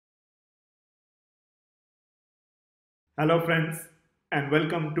Hello, friends, and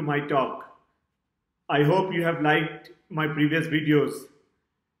welcome to my talk. I hope you have liked my previous videos.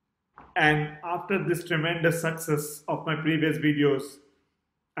 And after this tremendous success of my previous videos,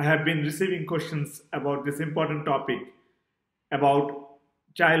 I have been receiving questions about this important topic about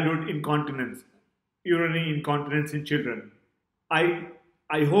childhood incontinence, urinary incontinence in children. I,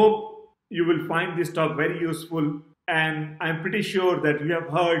 I hope you will find this talk very useful, and I'm pretty sure that you have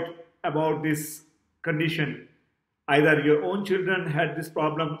heard about this condition. Either your own children had this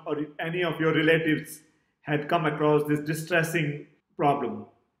problem or any of your relatives had come across this distressing problem.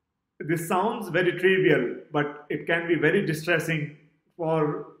 This sounds very trivial, but it can be very distressing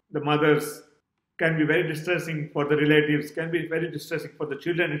for the mothers, can be very distressing for the relatives, can be very distressing for the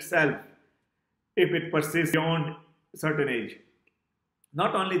children itself if it persists beyond a certain age.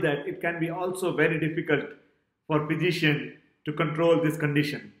 Not only that, it can be also very difficult for physician to control this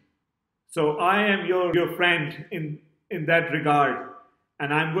condition. So I am your friend in that regard,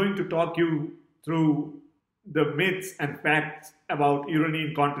 and I'm going to talk you through the myths and facts about urinary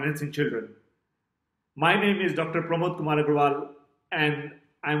incontinence in children. My name is Dr. Pramod Kumar Agarwal, and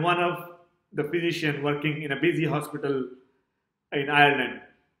I'm one of the physicians working in a busy hospital in Ireland.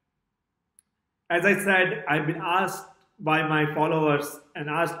 As I said, I've been asked by my followers and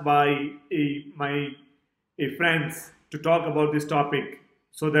asked by my friends to talk about this topic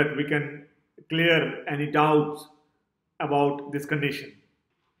so that we can clear any doubts about this condition.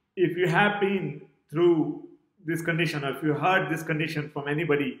 If you have been through this condition, or if you heard this condition from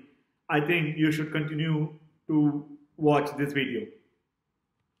anybody, I think you should continue to watch this video.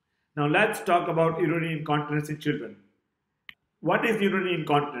 Now let's talk about urinary incontinence in children. What is urinary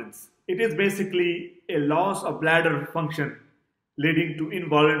incontinence? It is basically a loss of bladder function leading to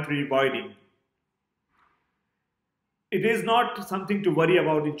involuntary voiding. It is not something to worry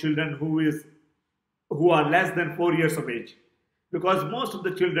about in children who are less than 4 years of age, because most of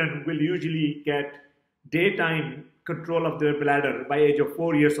the children will usually get daytime control of their bladder by age of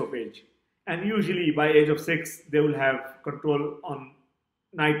 4 years of age, and usually by age of 6 they will have control on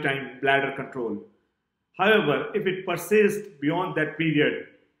nighttime bladder control. However, if it persists beyond that period,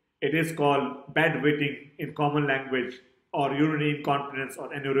 it is called bedwetting in common language, or urinary incontinence or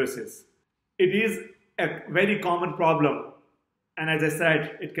enuresis. It is a very common problem, and as I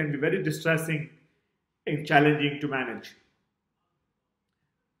said, it can be very distressing and challenging to manage.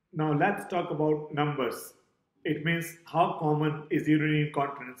 Now let's talk about numbers. It means how common is urinary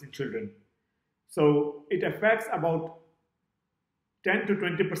incontinence in children. So it affects about 10 to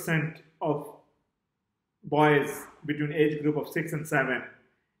 20% of boys between age group of 6 and 7,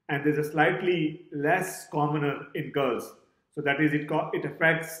 and there's a slightly less commoner in girls. So that is, it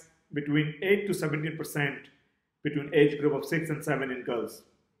affects between 8 to 17% between age group of 6 and 7 in girls.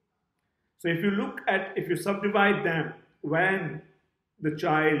 So if you subdivide them, when the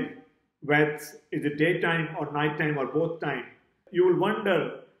child wets, is it daytime or nighttime or both time, you will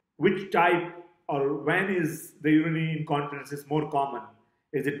wonder which type or when is the urinary incontinence is more common.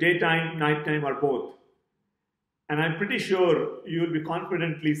 Is it daytime, nighttime, or both? And I'm pretty sure you will be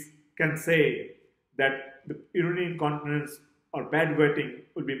confidently can say that the urinary incontinence or bedwetting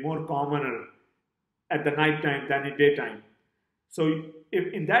will be more commoner at the nighttime than in daytime. So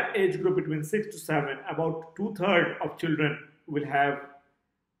if in that age group between 6 to 7, about 2/3 of children will have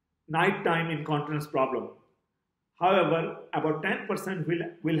nighttime incontinence problem. However, about 10%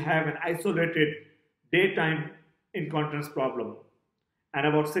 will have an isolated daytime incontinence problem, and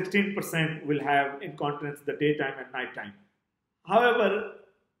about 16% will have incontinence in the daytime and nighttime. However,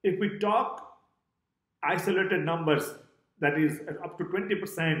 if we talk isolated numbers, that is up to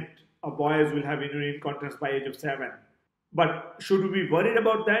 20% of boys will have urinary incontinence by age of 7. But should we be worried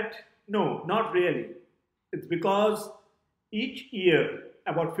about that? No, not really. It's because each year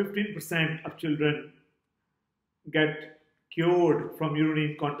about 15% of children get cured from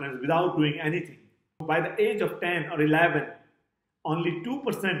urinary incontinence without doing anything. By the age of 10 or 11, only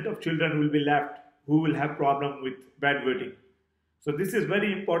 2% of children will be left who will have problem with bedwetting. So this is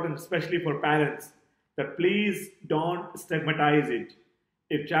very important, especially for parents, that please don't stigmatize it.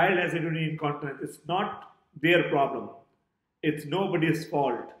 If child has urinary incontinence, it's not their problem. It's nobody's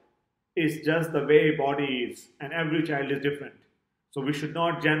fault. It's just the way body is, and every child is different. So we should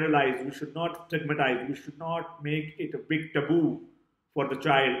not generalize, we should not stigmatize, we should not make it a big taboo for the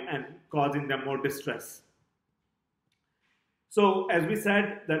child and causing them more distress. So as we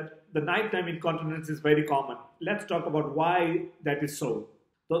said that the nighttime incontinence is very common. Let's talk about why that is so.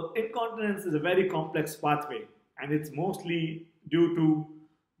 So incontinence is a very complex pathway, and it's mostly due to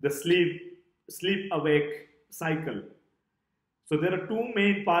the sleep-awake cycle. So there are two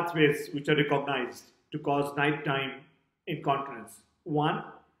main pathways which are recognized to cause nighttime incontinence. One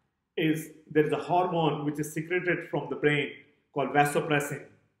is there is a hormone which is secreted from the brain called vasopressin,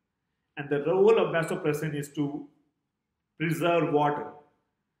 and the role of vasopressin is to preserve water.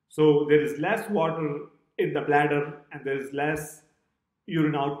 So there is less water in the bladder and there is less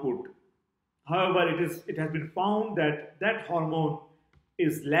urine output. However, it has been found that that hormone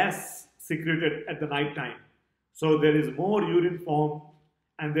is less secreted at the night time. So there is more urine formed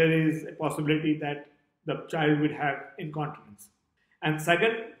and there is a possibility that the child will have incontinence. And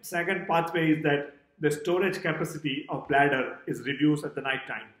second pathway is that the storage capacity of bladder is reduced at the night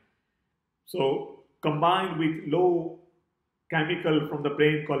time. So combined with low chemical from the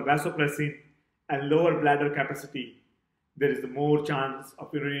brain called vasopressin and lower bladder capacity, there is more chance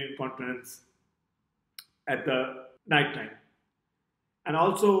of urinary incontinence at the night time. And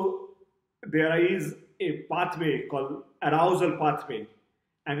also there is a pathway called arousal pathway,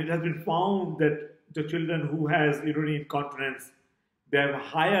 and it has been found that the children who has urinary incontinence, they have a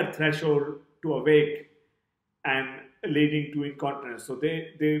higher threshold to awake and leading to incontinence. So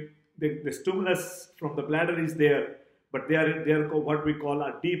the stimulus from the bladder is there, but they are what we call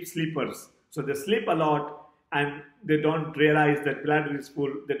are deep sleepers. So they sleep a lot and they don't realize that bladder is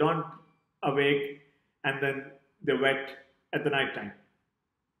full. They don't awake and then they wet at the night time.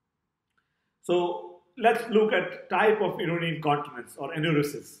 So let's look at type of urinary incontinence or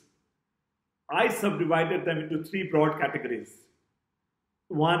enuresis. I subdivided them into three broad categories.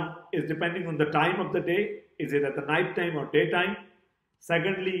 One is depending on the time of the day. Is it at the night time or daytime?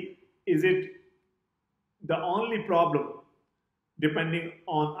 Secondly, is it the only problem depending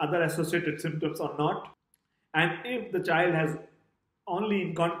on other associated symptoms or not? And if the child has only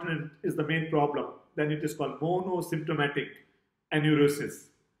incontinence is the main problem, then it is called monosymptomatic enuresis.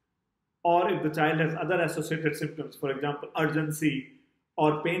 Or if the child has other associated symptoms, for example, urgency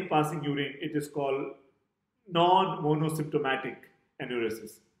or pain passing urine, it is called non-monosymptomatic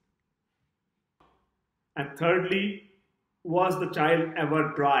enuresis. And thirdly, was the child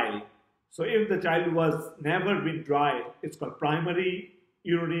ever dry? So if the child was never been dry, it's called primary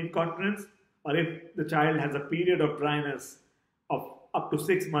urinary incontinence. Or if the child has a period of dryness of up to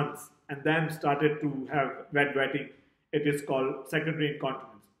 6 months and then started to have wetting, it is called secondary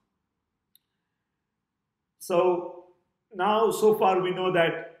incontinence. So now so far we know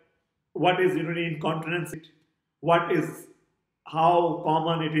that what is urinary incontinence, how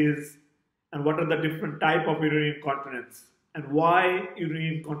common it is, and what are the different type of urinary incontinence, and why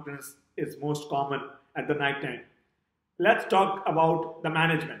urinary incontinence is most common at the night time. Let's talk about the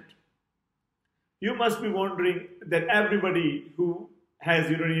management. You must be wondering that everybody who has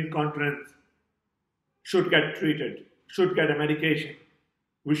urinary incontinence should get treated, should get a medication.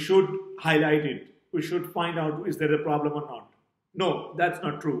 We should highlight it. We should find out is there a problem or not. No, that's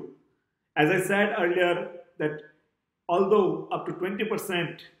not true. As I said earlier, that although up to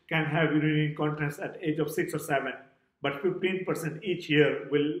 20% can have urinary incontinence at age of 6 or 7, but 15% each year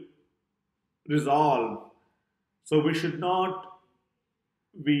will resolve. So we should not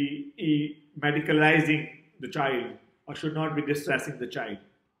be medicalizing the child or should not be distressing the child.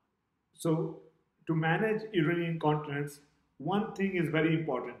 So to manage urinary incontinence, one thing is very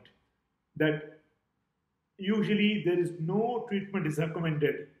important, that usually there is no treatment is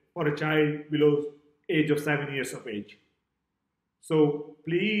recommended for a child below age of 7 years of age. So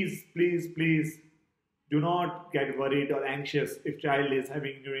please, please, please do not get worried or anxious if child is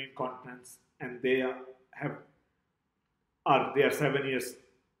having urinary incontinence and they are 7 years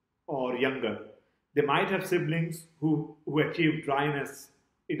or younger. They might have siblings who achieve dryness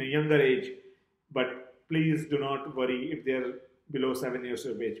in a younger age, but please do not worry if they are below 7 years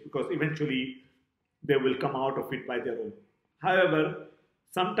of age, because eventually they will come out of it by their own. However,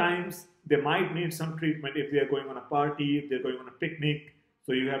 sometimes they might need some treatment if they are going on a party, if they're going on a picnic.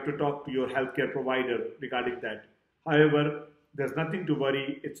 So you have to talk to your healthcare provider regarding that. However, there's nothing to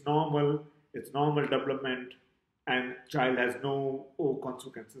worry. It's normal development, and child has no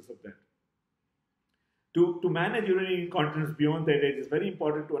consequences of that. To manage urinary incontinence beyond that age is very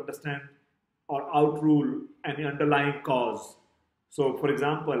important to understand or outrule any underlying cause. So, for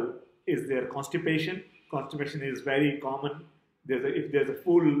example, is there constipation? Constipation is very common. If there's a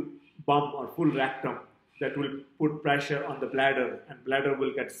full bum or full rectum, that will put pressure on the bladder, and bladder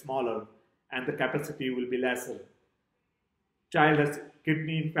will get smaller and the capacity will be lesser. Child has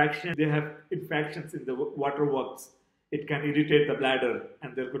kidney infection, they have infections in the waterworks. It can irritate the bladder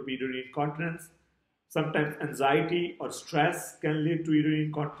and there could be urinary incontinence. Sometimes anxiety or stress can lead to urinary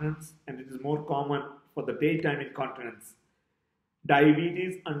incontinence, and it is more common for the daytime incontinence.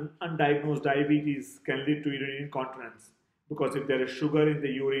 Diabetes, undiagnosed diabetes can lead to urinary incontinence, because if there is sugar in the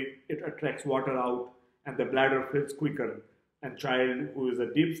urine, it attracts water out and the bladder fills quicker. And child who is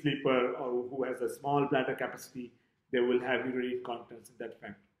a deep sleeper or who has a small bladder capacity, they will have urinary incontinence in that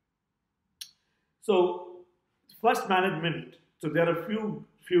fact. So first management, so there are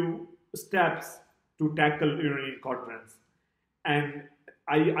few steps to tackle urinary incontinence. And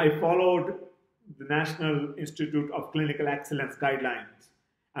I followed the National Institute of Clinical Excellence guidelines,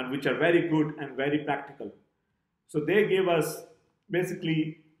 and which are very good and very practical. So they gave us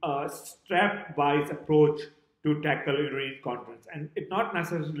basically a step-wise approach to tackle urinary incontinence. And it not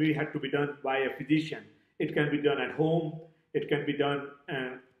necessarily had to be done by a physician. It can be done at home. It can be done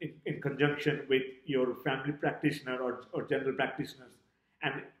in conjunction with your family practitioner or general practitioners.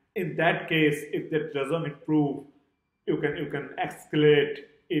 And in that case, if that doesn't improve, you can escalate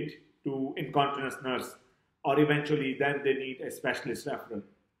it to incontinence nurse, or eventually then they need a specialist referral.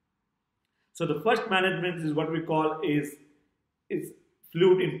 So the first management is what we call is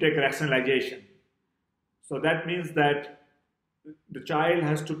fluid intake rationalization. So that means that the child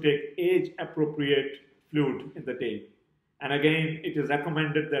has to take age appropriate fluid in the day. And again, it is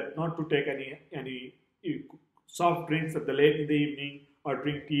recommended that not to take any soft drinks at the late in the evening or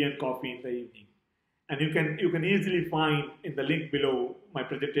drink tea and coffee in the evening. And you can easily find in the link below my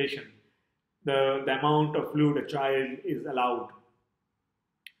presentation the amount of fluid a child is allowed.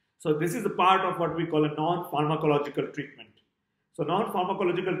 So this is a part of what we call a non-pharmacological treatment. So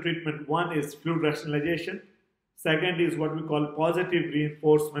non-pharmacological treatment, one is fluid rationalization. Second is what we call positive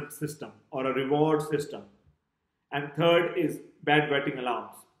reinforcement system or a reward system. And third is bed wetting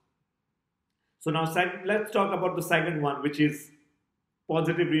alarms. So now let's talk about the second one, which is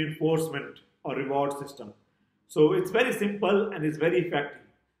positive reinforcement or reward system. So it's very simple and it's very effective.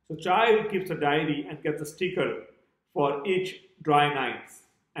 So child keeps a diary and gets a sticker for each dry nights.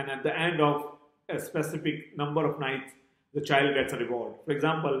 And at the end of a specific number of nights, the child gets a reward. For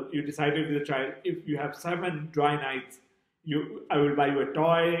example, you decided with the child, if you have 7 dry nights, I will buy you a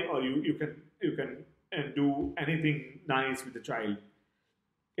toy, or you can do anything nice with the child.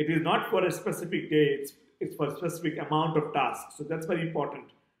 It is not for a specific day, it's for a specific amount of tasks. So that's very important.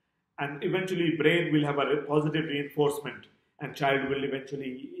 And eventually brain will have a positive reinforcement and child will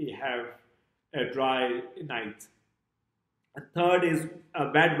eventually have a dry night. And third is a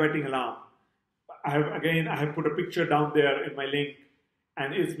bed wetting alarm. I have put a picture down there in my link,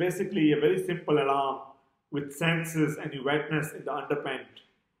 and it's basically a very simple alarm with senses and wetness in the underpant,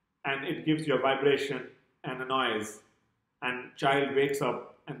 and it gives you a vibration and a noise, and child wakes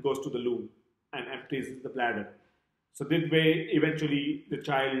up and goes to the loo and empties the bladder. So this way, eventually, the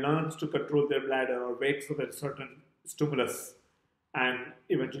child learns to control their bladder or wakes up at a certain stimulus and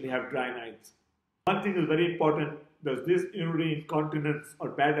eventually have dry nights. One thing is very important, that this urinary incontinence or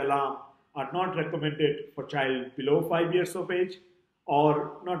bed alarm are not recommended for child below 5 years of age,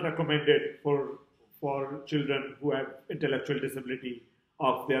 or not recommended for children who have intellectual disability,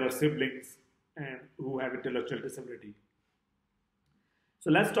 or there are siblings and who have intellectual disability.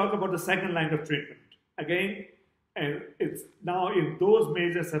 So let's talk about the second line of treatment. Again, and it's now if those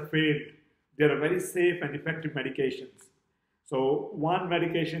measures have failed, there are very safe and effective medications. So one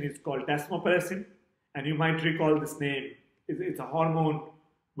medication is called desmopressin, and you might recall this name. It's a hormone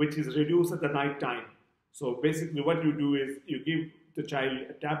which is reduced at the night time. So basically what you do is you give the child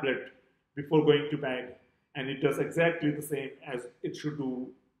a tablet before going to bed, and it does exactly the same as it should do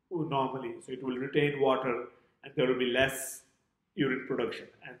normally. So it will retain water and there will be less urine production,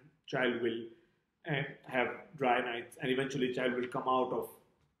 and child will have dry nights, and eventually child will come out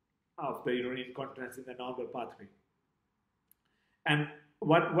of the urinary incontinence in the normal pathway. And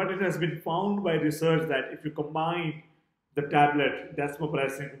what it has been found by research that if you combine the tablet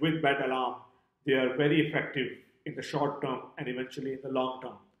desmopressin with bed alarm, they are very effective in the short term and eventually in the long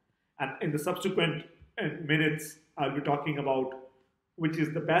term. And in the subsequent minutes, I'll be talking about which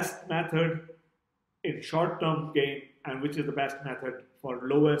is the best method in short term gain and which is the best method for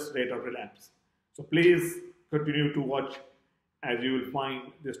lowest rate of relapse. So please continue to watch, as you will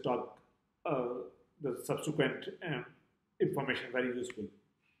find this talk, the subsequent information very useful.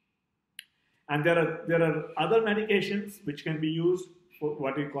 And there are other medications which can be used for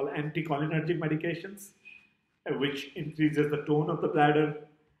what we call anticholinergic medications, which increases the tone of the bladder.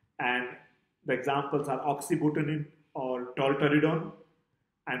 And the examples are oxybutynin or tolteridone.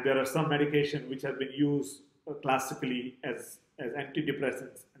 And there are some medications which have been used classically as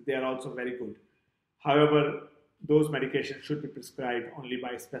antidepressants, and they are also very good. However, those medications should be prescribed only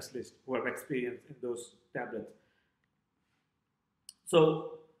by specialists who have experience in those tablets.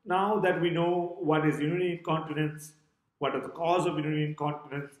 So now that we know what is urinary incontinence, what are the cause of urinary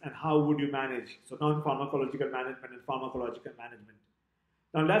incontinence, and how would you manage, so non-pharmacological management and pharmacological management.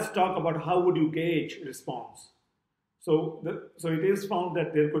 Now let's talk about how would you gauge response. So it is found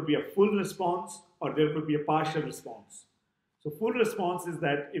that there could be a full response or there could be a partial response. So full response is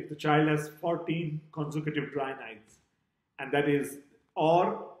that if the child has 14 consecutive dry nights, and that is,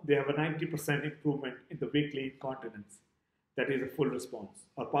 or they have a 90% improvement in the weekly incontinence, that is a full response.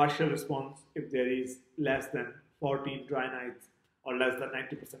 Or partial response if there is less than 14 dry nights or less than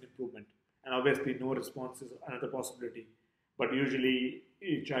 90% improvement. And obviously no response is another possibility. But usually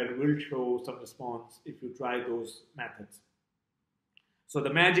a child will show some response if you try those methods. So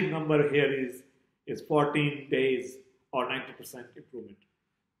the magic number here is 14 days or 90% improvement.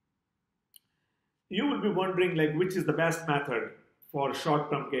 You will be wondering like which is the best method for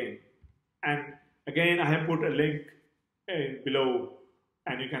short-term gain. And again, I have put a link below,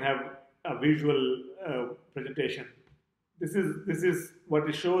 and you can have a visual presentation. This is what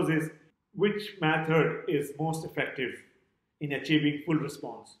it shows is which method is most effective in achieving full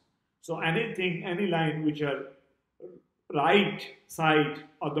response. So anything, any line which are right side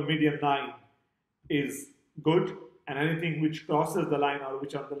of the median line is good, and anything which crosses the line or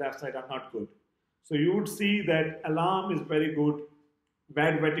which on the left side are not good. So you would see that alarm is very good,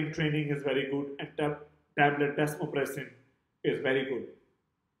 bed wetting training is very good, and tablet desmopressin is very good.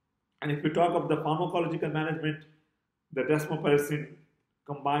 And if we talk of the pharmacological management, the desmopressin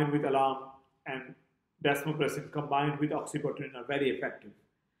combined with alarm and desmopressin combined with oxybutynin are very effective.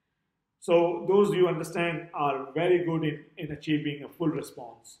 So those you understand are very good in achieving a full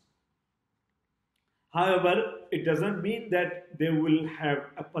response. However, it doesn't mean that they will have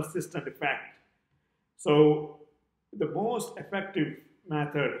a persistent effect. So the most effective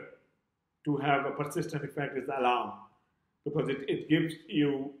method to have a persistent effect is the alarm, because it gives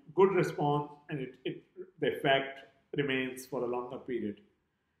you good response and the effect remains for a longer period.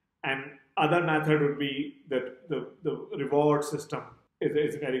 And other method would be that the reward system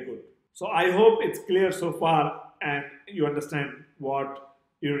is very good. So I hope it's clear so far and you understand what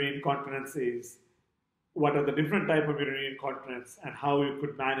urinary incontinence is, what are the different types of urinary incontinence, and how you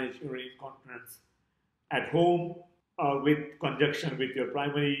could manage urinary incontinence at home or with conjunction with your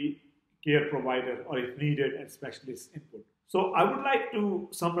primary care provider, or if needed, and specialist input. So I would like to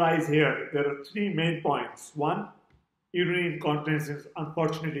summarize here. There are three main points. One, urinary incontinence is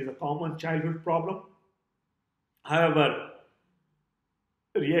unfortunately a common childhood problem. However,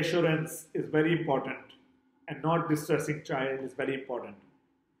 reassurance is very important, and not distressing child is very important.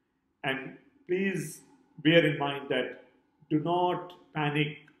 And please bear in mind that do not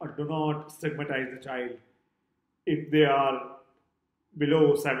panic or do not stigmatize the child if they are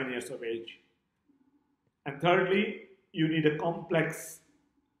below 7 years of age. And thirdly, you need a complex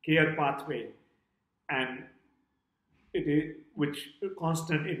care pathway, and it is which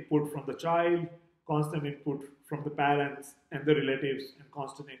constant input from the child, constant input from the parents and the relatives, and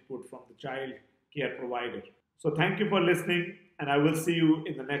constant input from the child care provider. So thank you for listening, and I will see you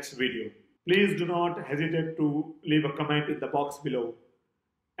in the next video. Please do not hesitate to leave a comment in the box below,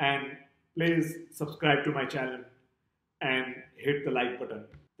 and please subscribe to my channel and hit the like button.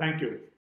 Thank you.